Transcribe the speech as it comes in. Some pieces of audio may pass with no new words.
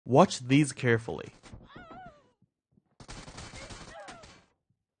Watch these carefully.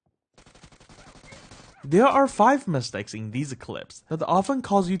 There are 5 mistakes in these clips that often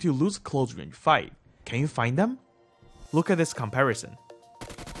cause you to lose close range fight. Can you find them? Look at this comparison.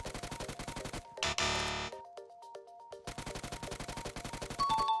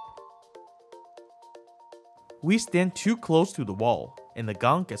 We stand too close to the wall, and the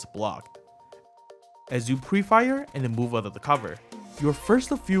gun gets blocked. As you pre-fire and move out of the cover, your first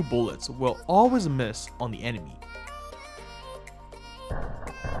few bullets will always miss on the enemy.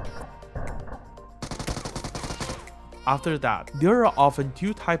 After that, there are often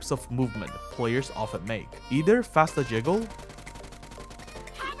 2 types of movement players often make, either fast jiggle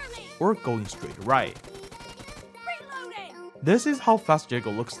or going straight right. This is how fast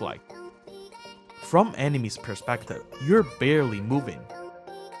jiggle looks like. From enemy's perspective, you're barely moving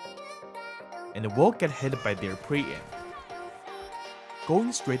and will get hit by their pre-aim.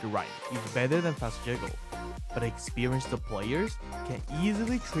 Going straight right is better than fast jiggle, but experienced players can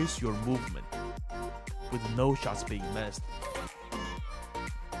easily trace your movement with no shots being missed.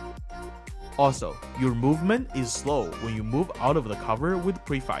 Also, your movement is slow when you move out of the cover with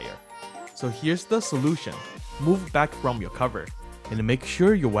pre-fire. So here's the solution. Move back from your cover and make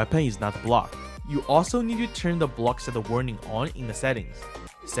sure your weapon is not blocked. You also need to turn the block set warning on in the settings.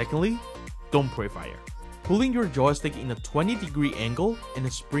 Secondly, don't pre-fire. Pulling your joystick in a 20-degree angle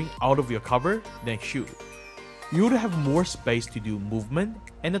and spring out of your cover, then shoot. You would have more space to do movement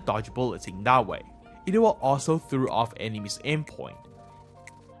and dodge bullets in that way. It will also throw off enemies' aim point,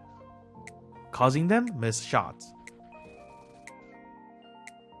 causing them miss shots.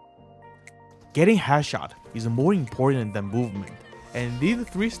 Getting headshot is more important than movement, and these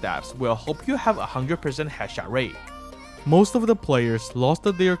 3 steps will help you have a 100% headshot rate. Most of the players lost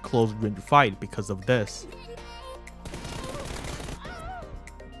their close range fight because of this.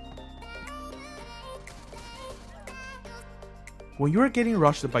 When you are getting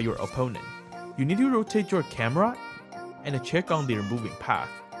rushed by your opponent, you need to rotate your camera and check on their moving path,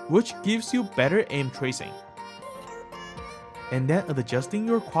 which gives you better aim tracing. And then adjusting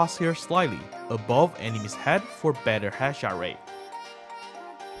your crosshair slightly above enemy's head for better headshot rate.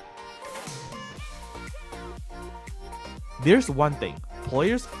 There's one thing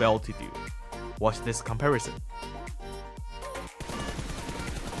players fail to do. Watch this comparison.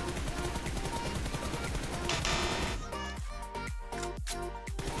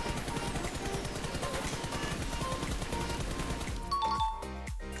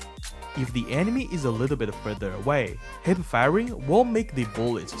 If the enemy is a little bit further away, hip firing will make the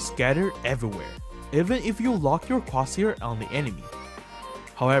bullets scatter everywhere, even if you lock your crosshair on the enemy.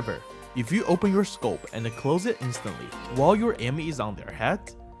 However, if you open your scope and close it instantly while your enemy is on their head,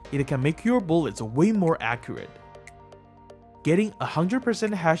 it can make your bullets way more accurate, getting a 100%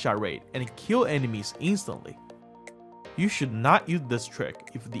 headshot rate and kill enemies instantly. You should not use this trick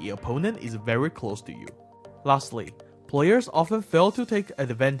if the opponent is very close to you. Lastly, players often fail to take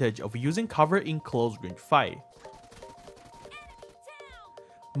advantage of using cover in close range fight.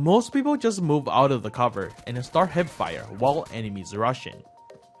 Most people just move out of the cover and start hip fire while enemies rushing.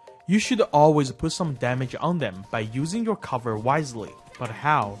 You should always put some damage on them by using your cover wisely, but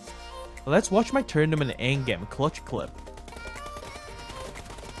how? Let's watch my tournament endgame clutch clip.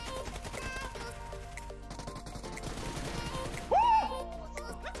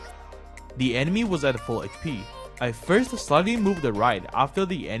 The enemy was at full HP. I first slightly moved right after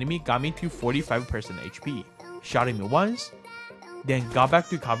the enemy got me to 45% HP, shot him once, then got back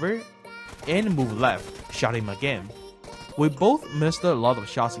to cover, and moved left, shot him again. We both missed a lot of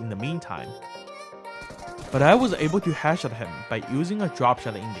shots in the meantime, but I was able to headshot him by using a drop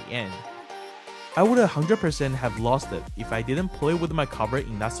shot in the end. I would 100% have lost it if I didn't play with my cover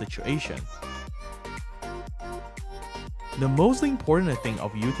in that situation. The most important thing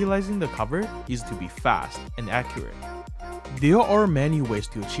of utilizing the cover is to be fast and accurate. There are many ways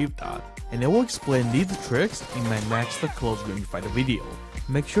to achieve that, and I will explain these tricks in my next close range fight video.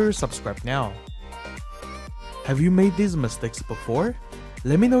 Make sure you subscribe now. Have you made these mistakes before?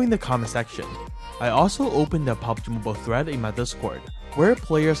 Let me know in the comment section. I also opened a PUBG Mobile thread in my Discord, where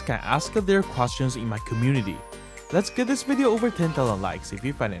players can ask their questions in my community. Let's get this video over 10,000 likes if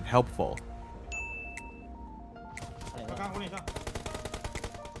you find it helpful.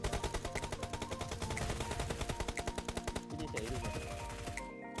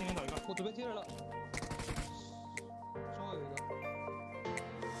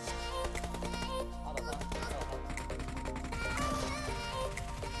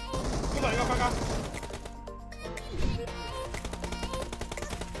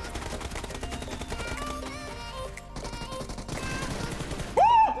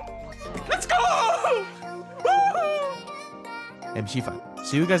 I'm Xifan.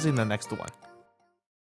 See you guys in the next one.